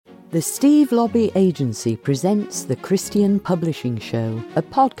The Steve Lobby Agency presents The Christian Publishing Show, a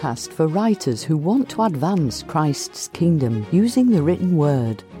podcast for writers who want to advance Christ's kingdom using the written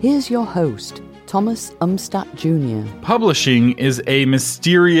word. Here's your host, Thomas Umstattd Jr. Publishing is a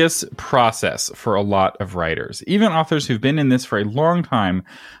mysterious process for a lot of writers. Even authors who've been in this for a long time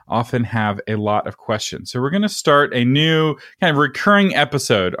often have a lot of questions. So we're going to start a new kind of recurring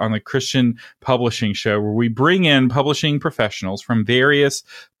episode on the Christian Publishing Show where we bring in publishing professionals from various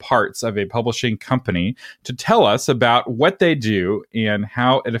parts of a publishing company to tell us about what they do and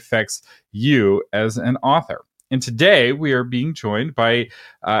how it affects you as an author. And today we are being joined by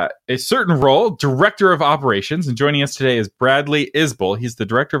a certain role, Director of Operations. And joining us today is Bradley Isbell. He's the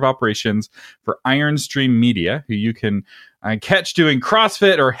Director of Operations for Ironstream Media, who you can catch doing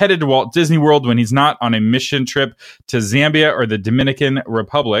CrossFit or headed to Walt Disney World when he's not on a mission trip to Zambia or the Dominican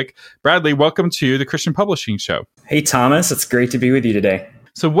Republic. Bradley, welcome to the Christian Publishing Show. Hey, Thomas. It's great to be with you today.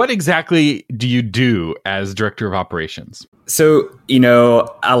 So what exactly do you do as Director of Operations? So,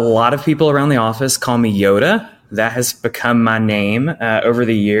 a lot of people around the office call me Yoda. That has become my name over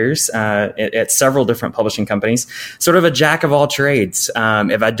the years at several different publishing companies. Sort of a jack of all trades.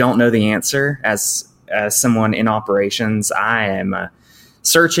 If I don't know the answer as someone in operations, I am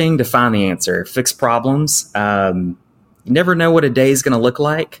searching to find the answer, fix problems. You never know what a day is going to look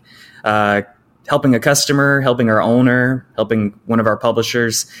like. Helping a customer, helping our owner, helping one of our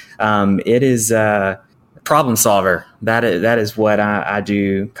publishers. It is a problem solver. That is what I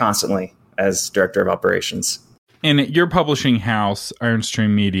do constantly as Director of Operations. And your publishing house, Ironstream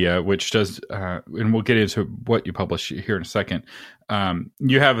Media, which does, and we'll get into what you publish here in a second,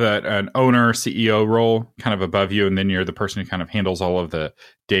 you have an owner, CEO role kind of above you, and then you're the person who kind of handles all of the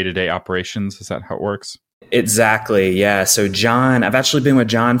day-to-day operations. Is that how it works? Exactly. Yeah. So John, I've actually been with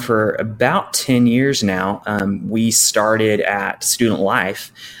John for about 10 years now. We started at Student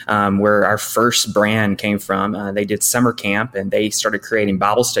Life, where our first brand came from. They did summer camp and they started creating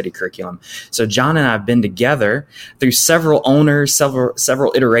Bible study curriculum. So John and I have been together through several owners,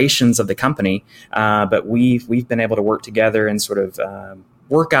 several iterations of the company. But we've been able to work together and sort of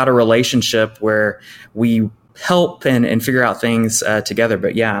work out a relationship where we help and figure out things together.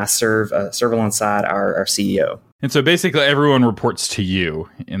 But yeah, I serve alongside our CEO. And so basically everyone reports to you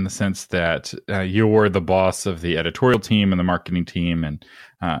in the sense that you're the boss of the editorial team and the marketing team and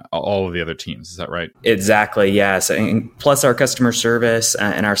all of the other teams. Is that right? Exactly, yes. And plus our customer service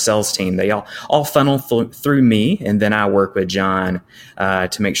and our sales team, they all funnel through me. And then I work with John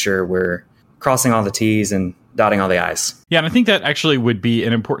to make sure we're crossing all the T's and dotting all the I's. Yeah, and I think that actually would be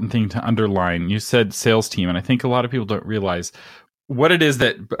an important thing to underline. You said sales team, and I think a lot of people don't realize what it is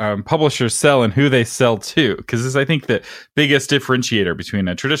that publishers sell and who they sell to, because this is, I think, the biggest differentiator between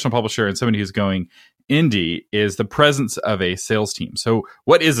a traditional publisher and somebody who's going indie is the presence of a sales team. So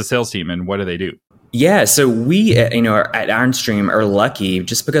what is a sales team and what do they do? Yeah, so we, at Ironstream are lucky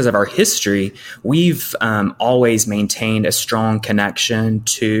just because of our history. We've always maintained a strong connection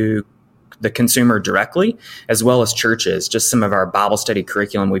to the consumer directly, as well as churches, just some of our Bible study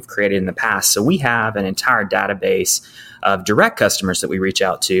curriculum we've created in the past. So we have an entire database of direct customers that we reach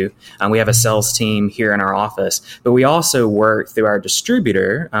out to. We have a sales team here in our office, but we also work through our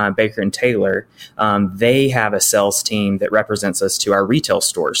distributor, Baker & Taylor. They have a sales team that represents us to our retail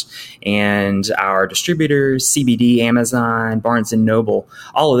stores. And our distributors, CBD, Amazon, Barnes & Noble,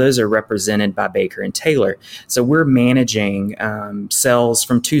 all of those are represented by Baker & Taylor. So we're managing sales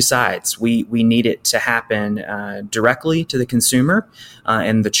from two sides. We need it to happen directly to the consumer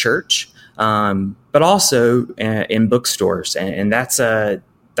and the church, but also in bookstores, and that's a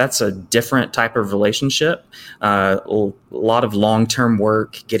different type of relationship. A lot of long-term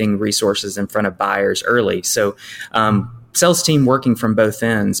work, getting resources in front of buyers early. So, sales team working from both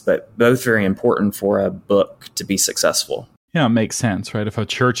ends, but both very important for a book to be successful. Yeah, it makes sense, right? If a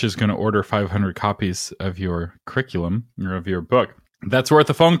church is going to order 500 copies of your curriculum or of your book, that's worth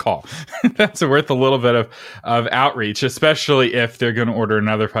a phone call. That's worth a little bit of outreach, especially if they're going to order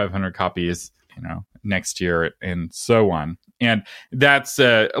another 500 copies, next year and so on. And that's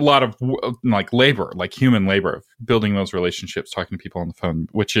a lot of labor, like human labor, of building those relationships, talking to people on the phone,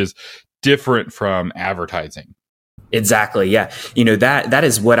 which is different from advertising. Exactly. Yeah. That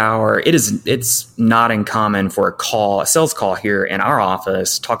is what it's not uncommon for a sales call here in our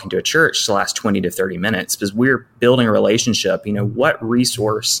office, talking to a church to last 20 to 30 minutes because we're building a relationship. What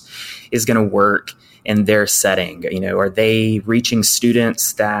resource is going to work in their setting? Are they reaching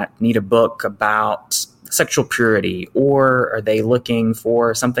students that need a book about sexual purity, or are they looking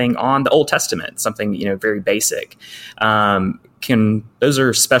for something on the Old Testament, something, very basic? those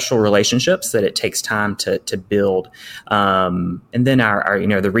are special relationships that it takes time to build. And then our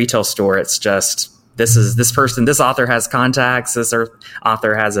the retail store, it's just, this author has contacts, this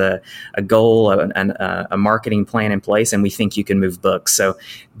author has a goal, a marketing plan in place, and we think you can move books. So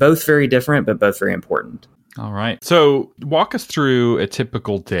both very different, but both very important. All right. So walk us through a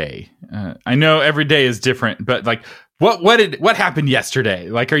typical day. I know every day is different, but like, what happened yesterday?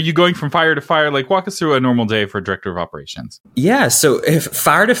 Like, are you going from fire to fire? Like, walk us through a normal day for director of operations. Yeah. So if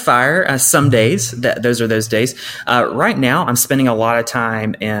fire to fire, some days, those are those days. Right now, I'm spending a lot of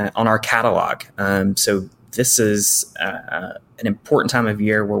time on our catalog. So this is an important time of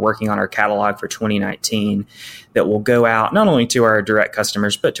year. We're working on our catalog for 2019 that will go out not only to our direct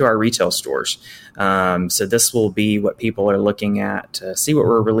customers, but to our retail stores. So this will be what people are looking at to see what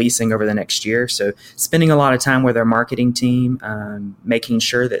we're releasing over the next year. So spending a lot of time with our marketing team, making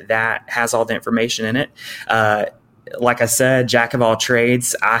sure that has all the information in it. Like I said, jack of all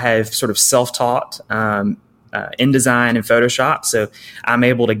trades. I have sort of self-taught InDesign and Photoshop. So I'm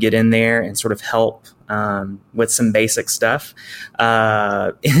able to get in there and sort of help with some basic stuff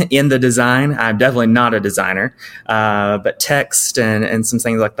in the design. I'm definitely not a designer, but text and some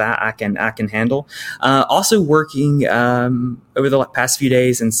things like that I can handle. Also working over the past few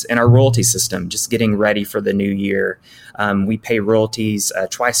days in our royalty system, just getting ready for the new year. We pay royalties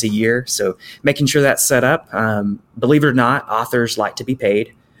twice a year, so making sure that's set up. Believe it or not, authors like to be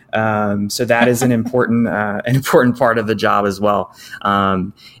paid. So that is an important part of the job as well.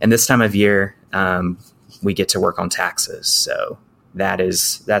 And this time of year, we get to work on taxes. So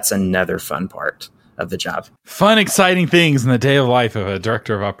that's another fun part of the job. Fun, exciting things in the day of life of a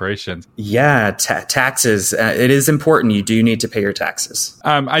director of operations. Yeah, taxes. It is important. You do need to pay your taxes.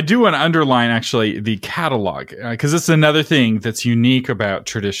 I do want to underline actually the catalog, because this is another thing that's unique about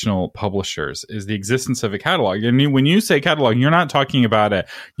traditional publishers is the existence of a catalog. I mean, when you say catalog, you're not talking about a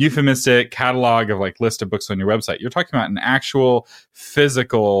euphemistic catalog of like list of books on your website. You're talking about an actual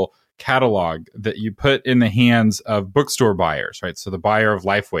physical catalog that you put in the hands of bookstore buyers, right? So the buyer of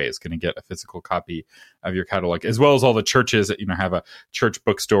Lifeway is going to get a physical copy of your catalog, as well as all the churches that, have a church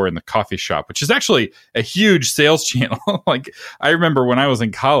bookstore in the coffee shop, which is actually a huge sales channel. Like I remember when I was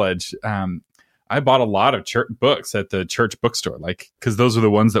in college, I bought a lot of church books at the church bookstore, like, cause those are the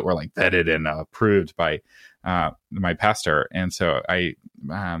ones that were like vetted and approved by my pastor. And so I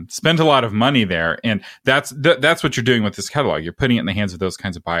spent a lot of money there. And that's what you're doing with this catalog. You're putting it in the hands of those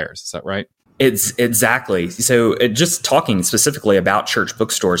kinds of buyers. Is that right? It's exactly. So just talking specifically about church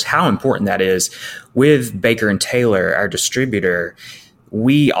bookstores, how important that is with Baker and Taylor, our distributor.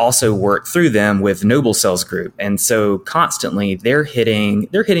 We also work through them with Noble Sales Group. And so constantly they're hitting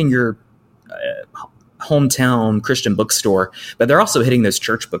your hometown Christian bookstore, but they're also hitting those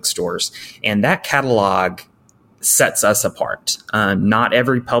church bookstores. And that catalog sets us apart. Not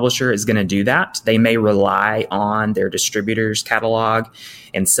every publisher is going to do that. They may rely on their distributor's catalog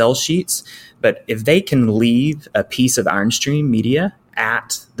and sell sheets, but if they can leave a piece of Ironstream media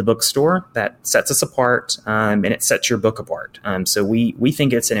at the bookstore, that sets us apart, and it sets your book apart. So we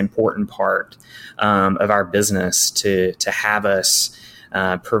think it's an important part of our business to have us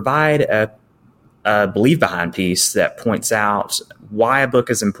provide a believe behind piece that points out why a book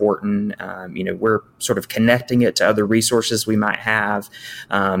is important. We're sort of connecting it to other resources we might have.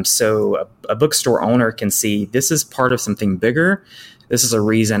 So a bookstore owner can see this is part of something bigger. This is a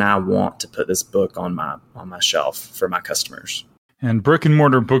reason I want to put this book on my shelf for my customers. And brick and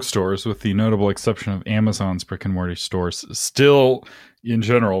mortar bookstores, with the notable exception of Amazon's brick and mortar stores, still in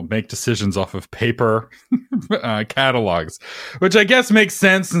general make decisions off of paper catalogs, which I guess makes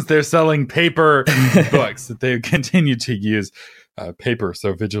sense since they're selling paper books, that they continue to use paper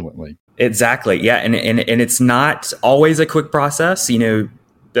so vigilantly. Exactly. Yeah. And it's not always a quick process.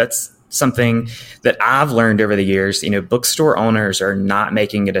 That's something that I've learned over the years. Bookstore owners are not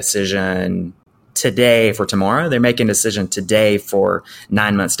making a decision today for tomorrow. They're making a decision today for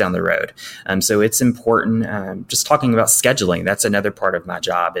 9 months down the road. So it's important. Just talking about scheduling, that's another part of my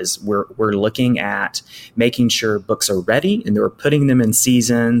job. Is we're looking at making sure books are ready and we're putting them in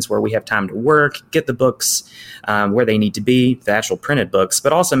seasons where we have time to work, get the books where they need to be, the actual printed books,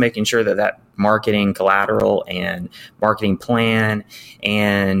 but also making sure that marketing collateral and marketing plan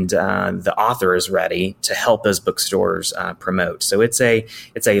and the author is ready to help those bookstores promote. So it's a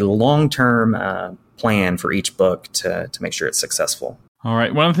long-term plan for each book to make sure it's successful. All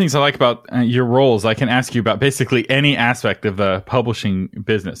right. One of the things I like about your role is I can ask you about basically any aspect of the publishing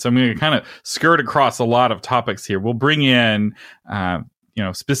business. So I'm going to kind of skirt across a lot of topics here. We'll bring in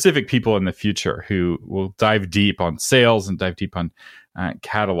specific people in the future who will dive deep on sales and dive deep on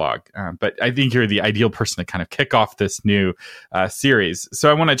catalog. But I think you're the ideal person to kind of kick off this new series. So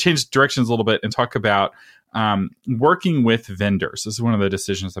I want to change directions a little bit and talk about working with vendors. This is one of the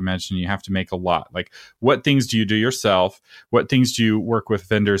decisions I mentioned you have to make a lot. Like, what things do you do yourself? What things do you work with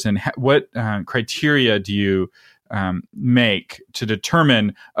vendors? And what criteria do you make to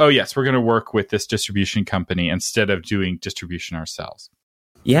determine, oh, yes, we're going to work with this distribution company instead of doing distribution ourselves?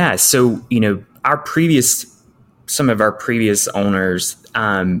 Yeah. So, some of our previous owners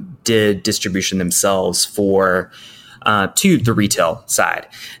did distribution themselves to the retail side.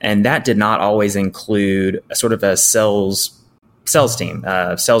 And that did not always include a sort of a sales team,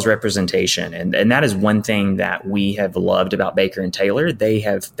 sales representation. And that is one thing that we have loved about Baker & Taylor. They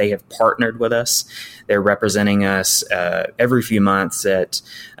have partnered with us. They're representing us every few months at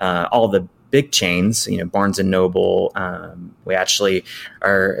all the big chains, Barnes and Noble. We actually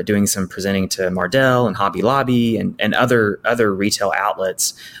are doing some presenting to Mardell and Hobby Lobby and other retail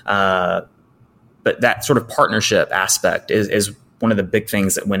outlets. But that sort of partnership aspect is one of the big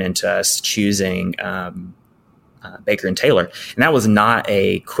things that went into us choosing Baker & Taylor. And that was not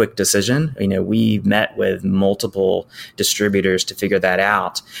a quick decision. We met with multiple distributors to figure that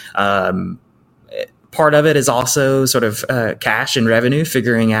out. Part of it is also sort of cash and revenue,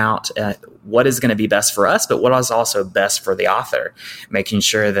 figuring out what is going to be best for us, but what is also best for the author, making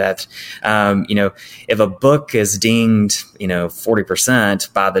sure that, if a book is dinged,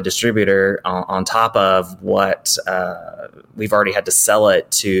 40% by the distributor on top of what we've already had to sell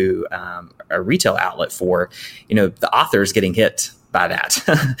it to a retail outlet for, the author is getting hit by that.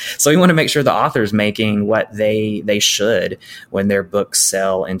 So we want to make sure the author is making what they should when their books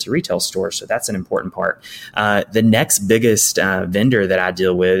sell into retail stores. So that's an important part. The next biggest vendor that I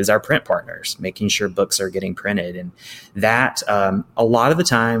deal with is our print partners, making sure books are getting printed. And that a lot of the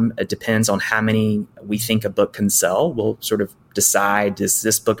time it depends on how many we think a book can sell. We'll sort of decide, does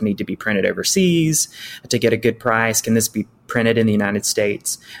this book need to be printed overseas to get a good price? Can this be printed in the United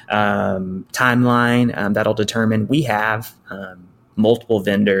States? Timeline, that'll determine. We have multiple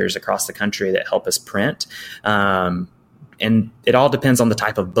vendors across the country that help us print. And it all depends on the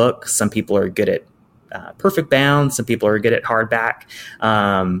type of book. Some people are good at perfect bound. Some people are good at hardback.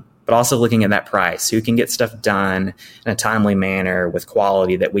 But also looking at that price, who can get stuff done in a timely manner with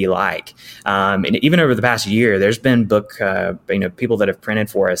quality that we like. And even over the past year, there's been book, people that have printed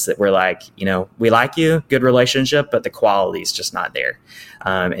for us that we're like, we like you, good relationship, but the quality is just not there.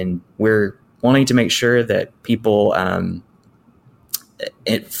 And we're wanting to make sure that people,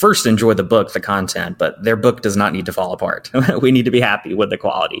 first enjoy the book, the content, but their book does not need to fall apart. We need to be happy with the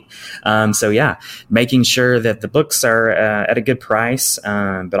quality. Making sure that the books are at a good price,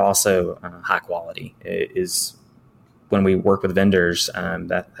 but also high quality is when we work with vendors.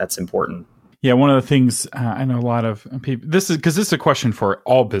 That's important. Yeah, one of the things I know a lot of people, this is a question for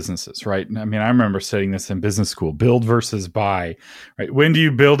all businesses, right? I mean, I remember studying this in business school, build versus buy, right? When do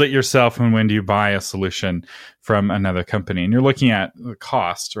you build it yourself and when do you buy a solution from another company? And you're looking at the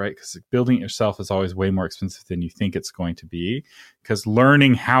cost, right? Because building it yourself is always way more expensive than you think it's going to be, because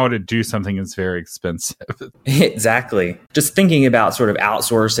learning how to do something is very expensive. Exactly. Just thinking about sort of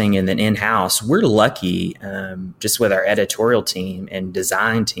outsourcing and then in-house, we're lucky just with our editorial team and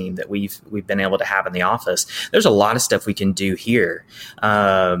design team that we've been able to have in the office. There's a lot of stuff we can do here.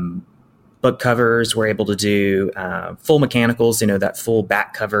 Book covers, we're able to do full mechanicals, that full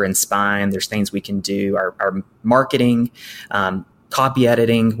back cover and spine. There's things we can do, our marketing, copy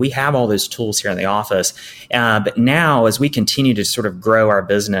editing. We have all those tools here in the office. But now as we continue to sort of grow our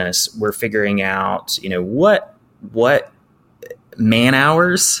business, we're figuring out, what man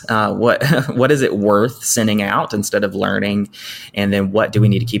hours, what is it worth sending out instead of learning? And then what do we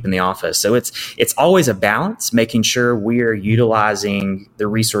need to keep in the office? So it's always a balance, making sure we're utilizing the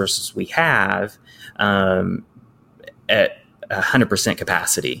resources we have at 100%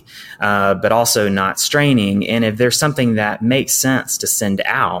 capacity, but also not straining. And if there's something that makes sense to send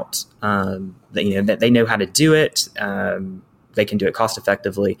out, that they know how to do it, they can do it cost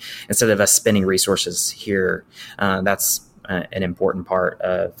effectively instead of us spending resources here. That's an important part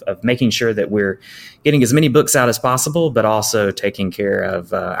of making sure that we're getting as many books out as possible, but also taking care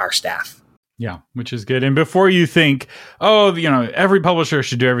of our staff. Yeah, which is good. And before you think, every publisher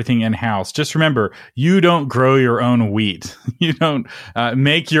should do everything in-house, just remember, you don't grow your own wheat. You don't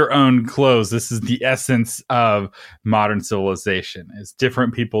make your own clothes. This is the essence of modern civilization, is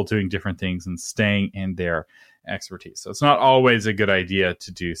different people doing different things and staying in their expertise. So it's not always a good idea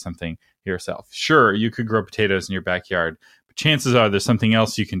to do something yourself. Sure, you could grow potatoes in your backyard, chances are there's something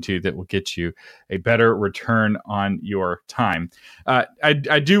else you can do that will get you a better return on your time. I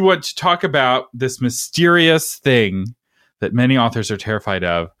do want to talk about this mysterious thing that many authors are terrified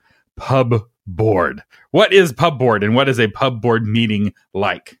of, pub board. What is pub board, and what is a pub board meeting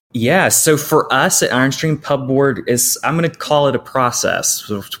like? Yeah, so for us at Ironstream, pub board is, I'm going to call it a process.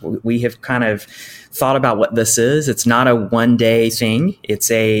 So we have kind of thought about what this is. It's not a one-day thing.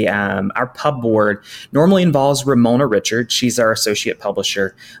 It's our pub board normally involves Ramona Richard. She's our associate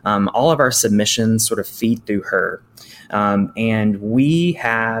publisher. All of our submissions sort of feed through her. And we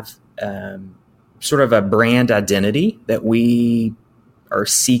have sort of a brand identity that we are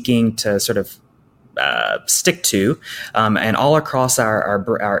seeking to sort of stick to, and all across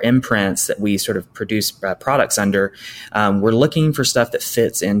our imprints that we sort of produce products under, we're looking for stuff that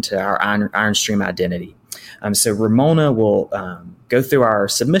fits into our Ironstream identity. So Ramona will go through our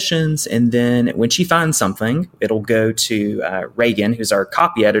submissions, and then when she finds something, it'll go to Reagan, who's our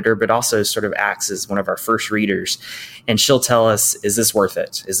copy editor, but also sort of acts as one of our first readers. And she'll tell us, is this worth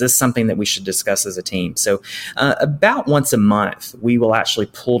it? Is this something that we should discuss as a team? So about once a month, we will actually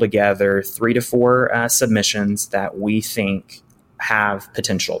pull together 3 to 4 submissions that we think have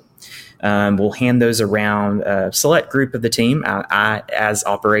potential. We'll hand those around a select group of the team. I, as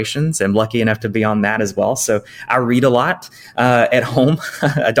operations, am lucky enough to be on that as well. So I read a lot at home.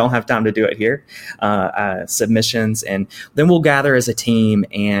 I don't have time to do it here. Submissions, and then we'll gather as a team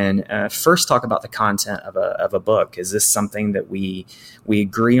and first talk about the content of a book. Is this something that we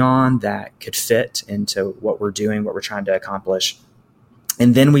agree on that could fit into what we're doing, what we're trying to accomplish?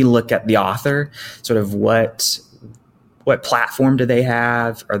 And then we look at the author, sort of what platform do they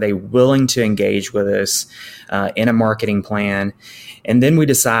have? Are they willing to engage with us in a marketing plan? And then we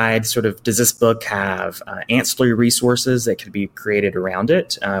decide sort of, does this book have ancillary resources that could be created around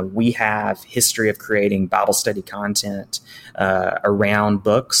it? We have history of creating Bible study content around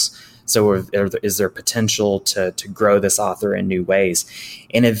books. So is there potential to grow this author in new ways?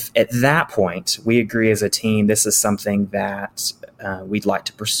 And if at that point we agree as a team, this is something that we'd like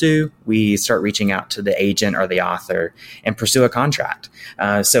to pursue, we start reaching out to the agent or the author and pursue a contract.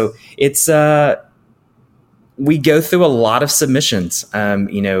 So it's we go through a lot of submissions,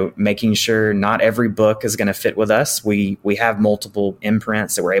 making sure not every book is going to fit with us. We have multiple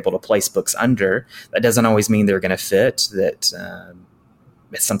imprints that we're able to place books under. That doesn't always mean they're going to fit. That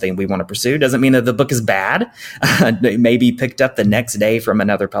it's something we want to pursue. Doesn't mean that the book is bad. It may be picked up the next day from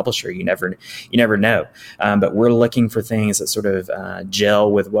another publisher. You never know. But we're looking for things that sort of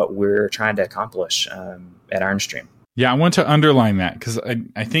gel with what we're trying to accomplish at Ironstream. Yeah, I want to underline that because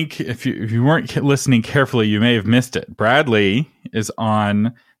I think if you weren't listening carefully, you may have missed it. Bradley is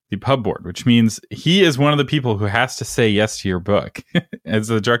on the pub board, which means he is one of the people who has to say yes to your book as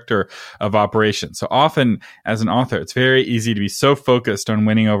the director of operations. So often as an author, it's very easy to be so focused on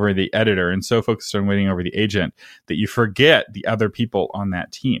winning over the editor and so focused on winning over the agent that you forget the other people on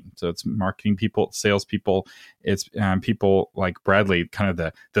that team. So it's marketing people, salespeople, it's people like Bradley, kind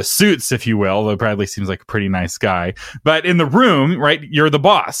of the suits, if you will, although Bradley seems like a pretty nice guy. But in the room, right, you're the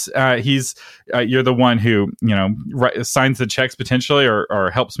boss. You're the one who, signs the checks potentially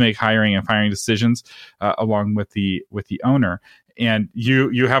or helps make hiring and firing decisions along with the owner. And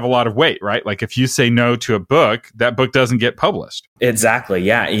you have a lot of weight, right? Like if you say no to a book, that book doesn't get published. Exactly.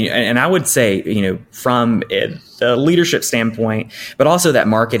 Yeah. And I would say, from the leadership standpoint, but also that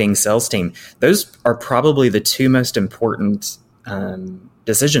marketing sales team, those are probably the two most important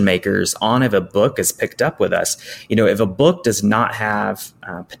decision makers on if a book is picked up with us. If a book does not have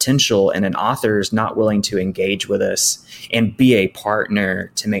potential and an author is not willing to engage with us and be a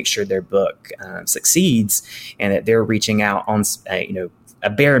partner to make sure their book succeeds, and that they're reaching out on a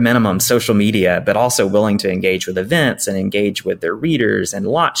bare minimum social media, but also willing to engage with events and engage with their readers and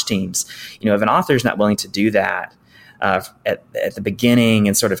launch teams. If an author is not willing to do that at the beginning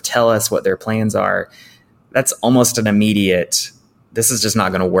and sort of tell us what their plans are, that's almost an immediate, this is just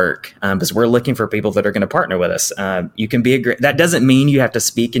not going to work, because we're looking for people that are going to partner with us. You can be that doesn't mean you have to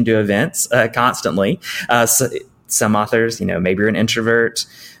speak and do events constantly. So some authors, maybe you're an introvert,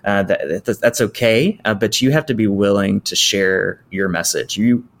 that's okay. But you have to be willing to share your message.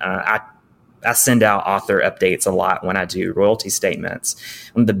 I send out author updates a lot when I do royalty statements.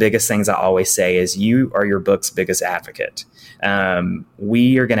 One of the biggest things I always say is you are your book's biggest advocate.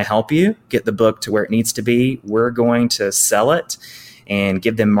 We are going to help you get the book to where it needs to be. We're going to sell it and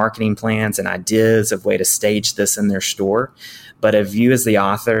give them marketing plans and ideas of way to stage this in their store. But if you as the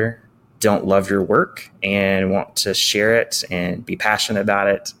author don't love your work and want to share it and be passionate about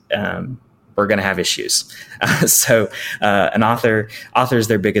it, we're going to have issues. So an author is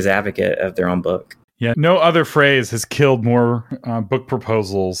their biggest advocate of their own book. Yeah, no other phrase has killed more book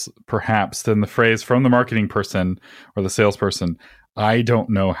proposals, perhaps, than the phrase from the marketing person or the salesperson, "I don't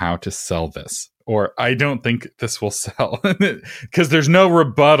know how to sell this," or "I don't think this will sell," because there's no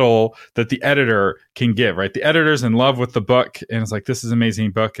rebuttal that the editor can give, right? The editor's in love with the book and it's like, "This is an amazing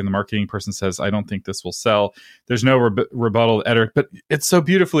book," and the marketing person says, "I don't think this will sell." There's no rebuttal editor, but it's so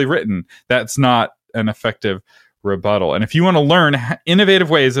beautifully written. That's not an effective rebuttal. And if you want to learn innovative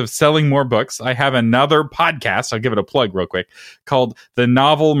ways of selling more books, I have another podcast. I'll give it a plug real quick, called the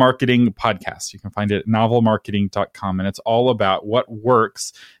Novel Marketing Podcast. You can find it at novelmarketing.com, and it's all about what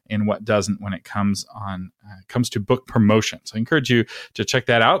works and what doesn't when it comes to book promotion. So I encourage you to check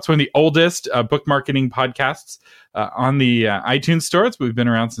that out. It's one of the oldest book marketing podcasts on the iTunes store. We've been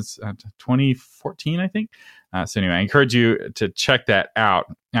around since 2014, I think. So anyway, I encourage you to check that out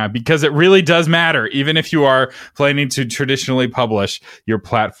because it really does matter. Even if you are planning to traditionally publish, your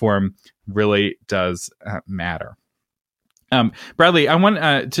platform really does matter. Bradley, I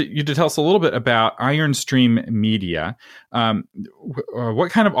want you to tell us a little bit about Ironstream Media.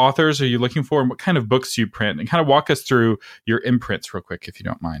 What kind of authors are you looking for, and what kind of books do you print? And kind of walk us through your imprints real quick, if you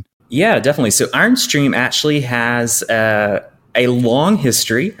don't mind. Yeah, definitely. So Ironstream actually has a long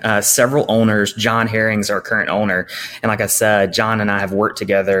history, several owners. John Herring's our current owner. And like I said, John and I have worked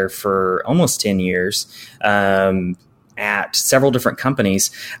together for almost 10 years at several different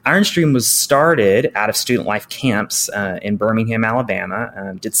companies. Ironstream was started out of Student Life camps in Birmingham,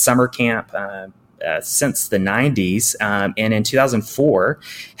 Alabama, did summer camp since the 90s, and in 2004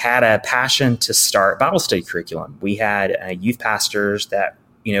 had a passion to start Bible study curriculum. We had youth pastors that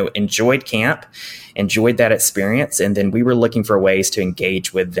enjoyed camp, enjoyed that experience, and then we were looking for ways to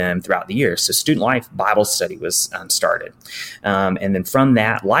engage with them throughout the year. So Student Life Bible Study was started. And then from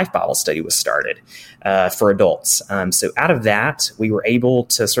that, Life Bible Study was started for adults. So out of that, we were able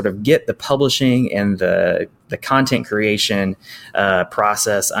to sort of get the publishing and the content creation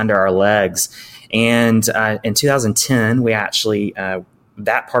process under our legs. And in 2010, we actually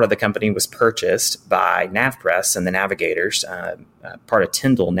that part of the company was purchased by NavPress and the Navigators, part of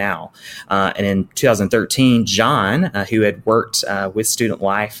Tyndall now. And in 2013, John, who had worked with Student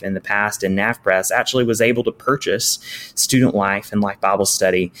Life in the past in NavPress, actually was able to purchase Student Life and Life Bible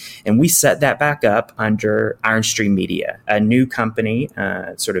Study. And we set that back up under Ironstream Media, a new company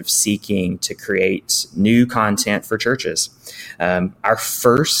sort of seeking to create new content for churches. Our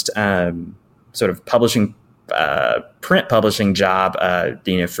first sort of print publishing job,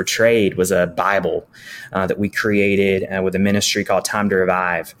 for trade was a Bible that we created with a ministry called Time to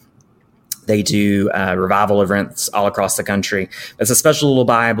Revive. They do revival events all across the country. It's a special little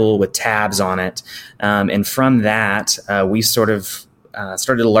Bible with tabs on it. And from that, we sort of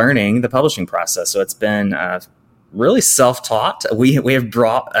started learning the publishing process. So it's been really self-taught. We have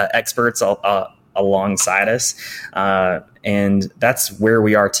brought experts alongside us. And that's where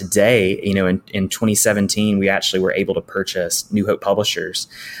we are today. In 2017, we actually were able to purchase New Hope Publishers,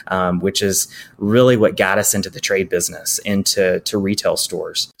 which is really what got us into the trade business, into retail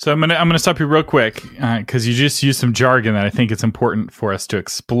stores. So I'm gonna stop you real quick because you just used some jargon that I think it's important for us to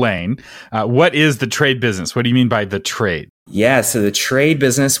explain. What is the trade business? What do you mean by the trade? Yeah, so the trade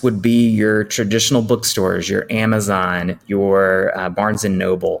business would be your traditional bookstores, your Amazon, your Barnes &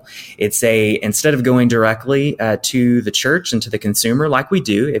 Noble. Instead of going directly to the church and to the consumer like we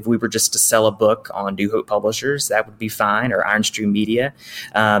do, if we were just to sell a book on New Hope Publishers, that would be fine, or Ironstream Media.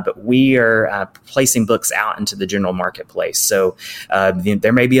 But we are placing books out into the general marketplace. So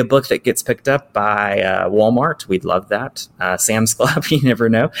there may be a book that gets picked up by Walmart. We'd love that. Sam's Club, you never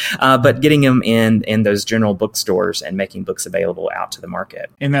know. But getting them in those general bookstores and making books available out to the market.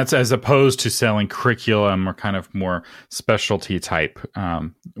 And that's as opposed to selling curriculum or kind of more specialty type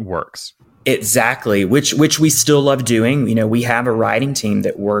works. Exactly, which we still love doing. We have a writing team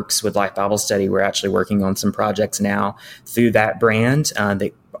that works with Life Bible Study. We're actually working on some projects now through that brand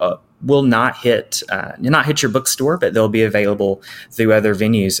that will not hit your bookstore, but they'll be available through other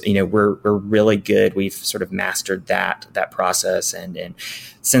venues. We're really good. We've sort of mastered that process, and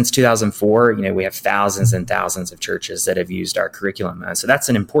since 2004, we have thousands and thousands of churches that have used our curriculum. So that's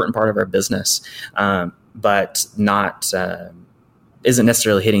an important part of our business, but not isn't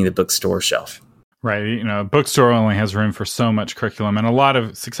necessarily hitting the bookstore shelf. Right. A bookstore only has room for so much curriculum, and a lot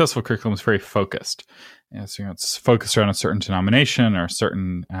of successful curriculum is very focused. So it's focused around a certain denomination or a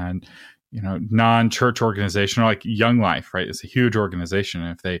certain, non-church organization, or like Young Life, right? It's a huge organization.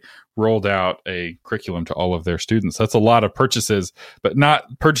 And if they rolled out a curriculum to all of their students, that's a lot of purchases, but not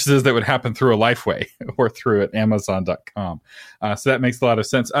purchases that would happen through a Lifeway or through at Amazon.com. So that makes a lot of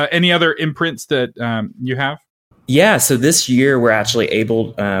sense. Any other imprints that you have? Yeah, so this year we're actually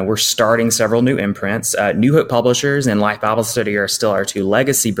we're starting several new imprints. New Hope Publishers and Life Bible Study are still our two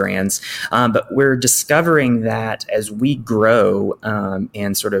legacy brands, but we're discovering that as we grow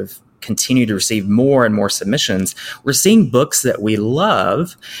and sort of continue to receive more and more submissions, we're seeing books that we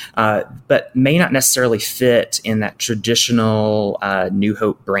love, but may not necessarily fit in that traditional New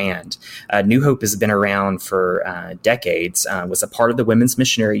Hope brand. New Hope has been around for decades, was a part of the Women's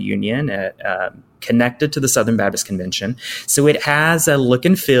Missionary Union, connected to the Southern Baptist Convention. So it has a look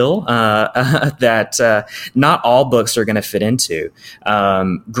and feel that not all books are going to fit into.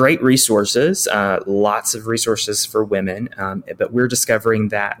 Great resources, lots of resources for women, but we're discovering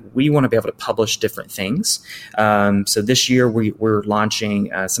that we want to be able to publish different things. So this year we're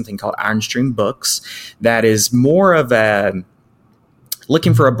launching something called Ironstream Books that is more of a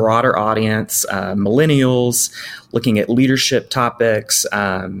looking for a broader audience, millennials, looking at leadership topics,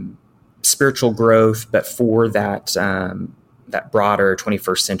 spiritual growth, but for that broader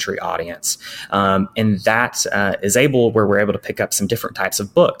 21st century audience. And that is where we're able to pick up some different types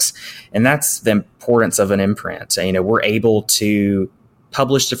of books. And that's the importance of an imprint. We're able to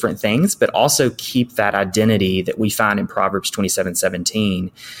publish different things, but also keep that identity that we find in Proverbs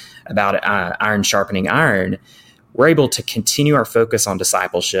 27:17 about iron sharpening iron. We're able to continue our focus on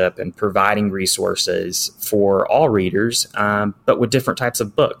discipleship and providing resources for all readers, but with different types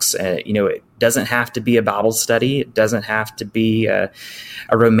of books. It doesn't have to be a Bible study. It doesn't have to be a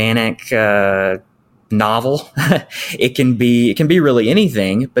romantic novel. It can be really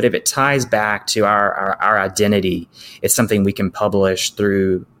anything, but if it ties back to our identity, it's something we can publish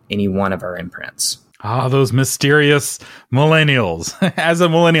through any one of our imprints. Ah, those mysterious millennials. As a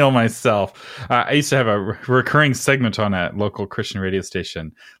millennial myself, I used to have a recurring segment on a local Christian radio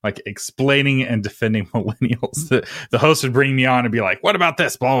station, like explaining and defending millennials. The host would bring me on and be like, what about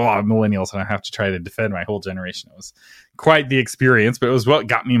this? Blah, blah, blah, millennials. And I have to try to defend my whole generation. It was quite the experience, but it was what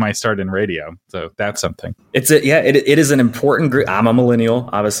got me my start in radio. So that's something. It is an important group. I'm a millennial,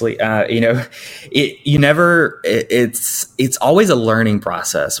 obviously. It's always a learning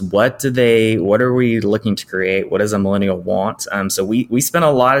process. What are we looking to create? What does a millennial want? So we spend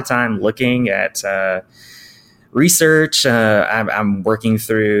a lot of time looking at research. I'm working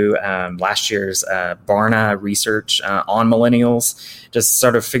through last year's Barna research on millennials, just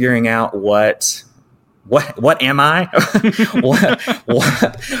sort of figuring out what am I?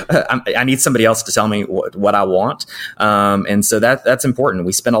 I need somebody else to tell me what I want. And so that's important.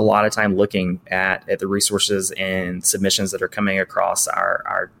 We spend a lot of time looking at the resources and submissions that are coming across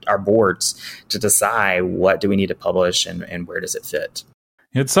our boards to decide what do we need to publish and where does it fit.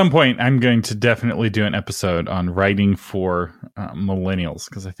 At some point, I'm going to definitely do an episode on writing for millennials,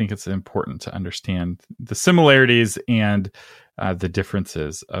 because I think it's important to understand the similarities and the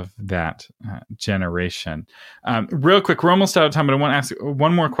differences of that generation. Real quick, we're almost out of time, but I want to ask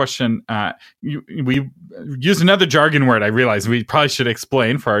one more question. We used another jargon word I realized we probably should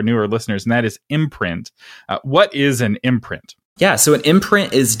explain for our newer listeners, and that is imprint. What is an imprint? Yeah, so an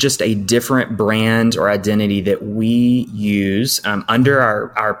imprint is just a different brand or identity that we use under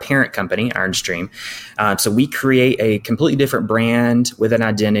our parent company, Ironstream. So we create a completely different brand with an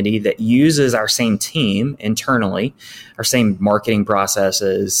identity that uses our same team internally, our same marketing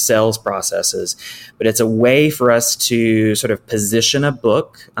processes, sales processes, but it's a way for us to sort of position a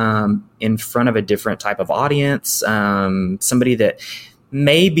book in front of a different type of audience, somebody that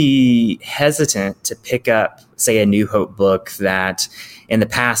may be hesitant to pick up, say, a New Hope book that in the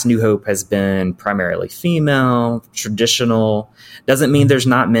past New Hope has been primarily female, traditional. Doesn't mean there's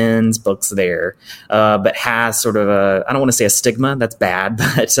not men's books there, but has sort of I don't want to say a stigma, that's bad,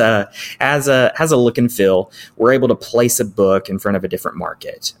 but has a look and feel. We're able to place a book in front of a different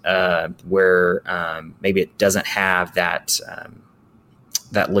market where maybe it doesn't have that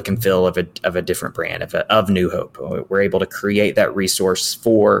look and feel of a different brand of New Hope. We're able to create that resource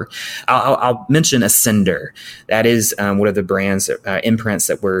for. I'll mention Ascender. That is one of the brands imprints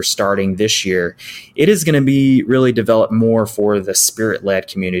that we're starting this year. It is going to be really developed more for the spirit-led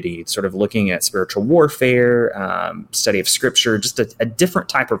community, sort of looking at spiritual warfare, study of Scripture, just a different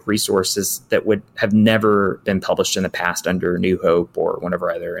type of resources that would have never been published in the past under New Hope or one of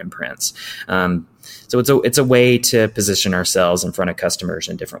our other imprints. So it's a way to position ourselves in front of customers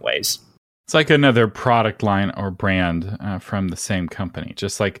in different ways. It's like another product line or brand from the same company,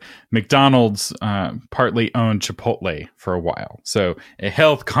 just like McDonald's partly owned Chipotle for a while. So a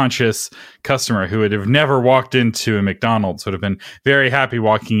health conscious customer who would have never walked into a McDonald's would have been very happy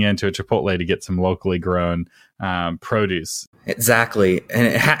walking into a Chipotle to get some locally grown produce. Exactly.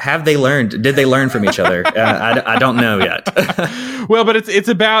 And have they learned? Did they learn from each other? I don't know yet. Well, but it's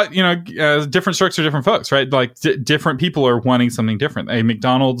about, different strokes for different folks, right? Like different people are wanting something different. A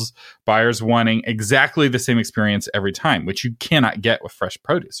McDonald's buyer's wanting exactly the same experience every time, which you cannot get with fresh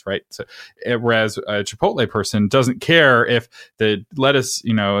produce, right? So, whereas a Chipotle person doesn't care if the lettuce,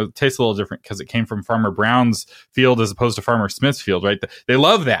 tastes a little different because it came from Farmer Brown's field as opposed to Farmer Smith's field, right? They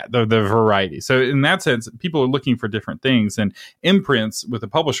love that, the variety. So in that sense, people are looking for different things, and Imprints with a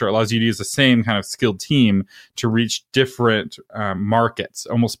publisher allows you to use the same kind of skilled team to reach different markets,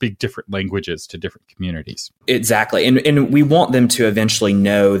 almost speak different languages to different communities. Exactly. And we want them to eventually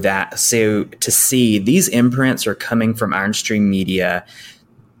know that. So to see these imprints are coming from Ironstream Media,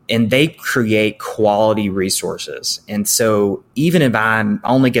 and they create quality resources. And so even if I'm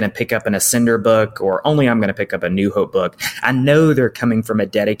only going to pick up an Ascender book, or only I'm going to pick up a New Hope book, I know they're coming from a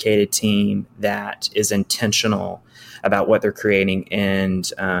dedicated team that is intentional about what they're creating,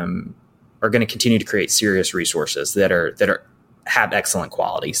 and are going to continue to create serious resources that have excellent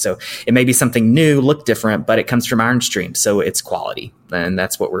quality. So it may be something new, look different, but it comes from Ironstream, so it's quality, and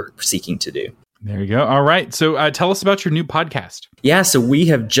that's what we're seeking to do. There you go. All right. So tell us about your new podcast. Yeah, so we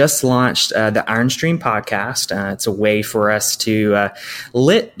have just launched the Ironstream podcast. It's a way for us to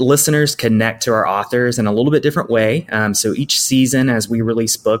let listeners connect to our authors in a little bit different way. So each season, as we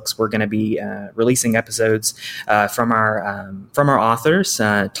release books, we're going to be releasing episodes from our authors,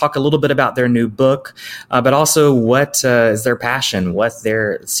 talk a little bit about their new book, but also what is their passion, what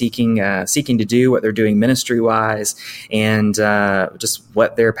they're seeking to do, what they're doing ministry-wise, and just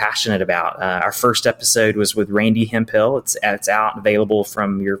what they're passionate about. Our first episode was with Randy Hemphill. It's out, available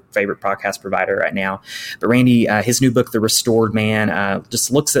from your favorite podcast provider right now. But Randy, his new book, The Restored Man,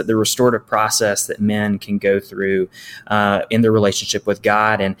 just looks at the restorative process that men can go through in their relationship with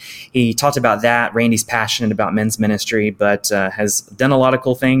God. And he talked about that. Randy's passionate about men's ministry, but has done a lot of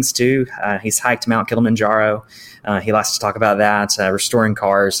cool things too. He's hiked Mount Kilimanjaro. He likes to talk about that, restoring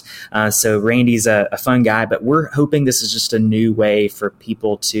cars. So Randy's a fun guy, but we're hoping this is just a new way for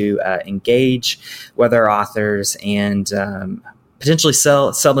people to engage with our authors and potentially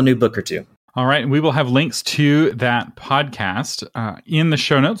sell a new book or two. All right. We will have links to that podcast in the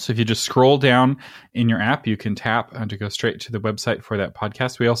show notes. So if you just scroll down in your app, you can tap to go straight to the website for that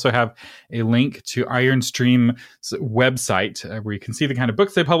podcast. We also have a link to Ironstream's website where you can see the kind of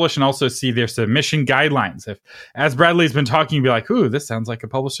books they publish and also see their submission guidelines. If, as Bradley's been talking, you'd be like, ooh, this sounds like a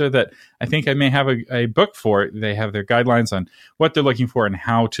publisher that I think I may have a book for. They have their guidelines on what they're looking for and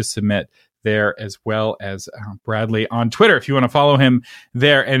how to submit there, as well as Bradley on Twitter, if you want to follow him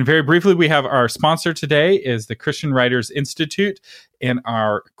there. And very briefly, we have our sponsor today is the Christian Writers Institute, and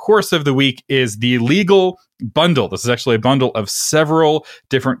our course of the week is the Legal Bundle. This is actually a bundle of several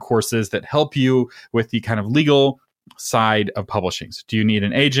different courses that help you with the kind of legal side of publishing. So do you need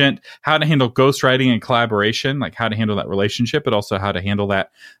an agent? How to handle ghostwriting and collaboration, like how to handle that relationship, but also how to handle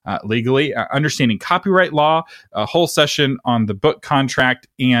that legally. Understanding copyright law, a whole session on the book contract,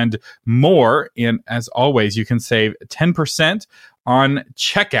 and more. And as always, you can save 10% on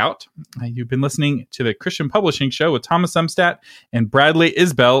checkout. You've been listening to the Christian Publishing Show with Thomas Umstattd and Bradley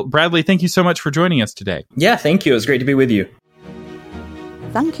Isbell. Bradley, thank you so much for joining us today. Yeah, thank you. It was great to be with you.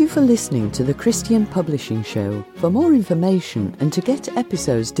 Thank you for listening to the Christian Publishing Show. For more information and to get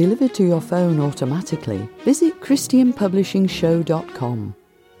episodes delivered to your phone automatically, visit christianpublishingshow.com.